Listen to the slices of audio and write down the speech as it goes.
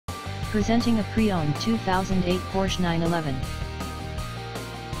Presenting a pre-owned 2008 Porsche 911.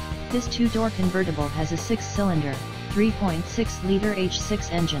 This two-door convertible has a 6-cylinder, 3.6-liter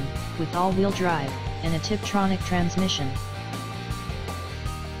H6 engine, with all-wheel drive, and a Tiptronic transmission.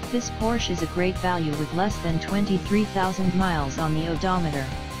 This Porsche is a great value with less than 23,000 miles on the odometer.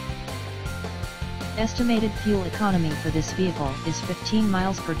 Estimated fuel economy for this vehicle is 15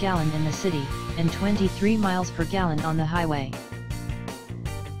 miles per gallon in the city, and 23 miles per gallon on the highway.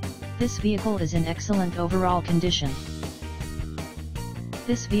 This vehicle is in excellent overall condition.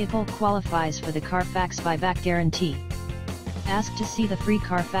 This vehicle qualifies for the Carfax buyback guarantee. Ask to see the free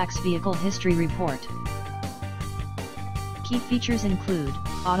Carfax Vehicle History Report. Key features include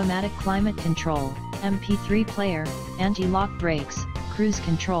automatic climate control, MP3 player, anti-lock brakes, cruise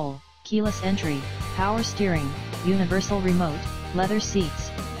control, keyless entry, power steering, universal remote, leather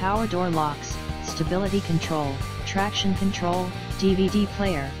seats, power door locks, stability control, traction control, DVD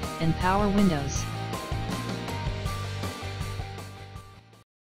player, and power windows.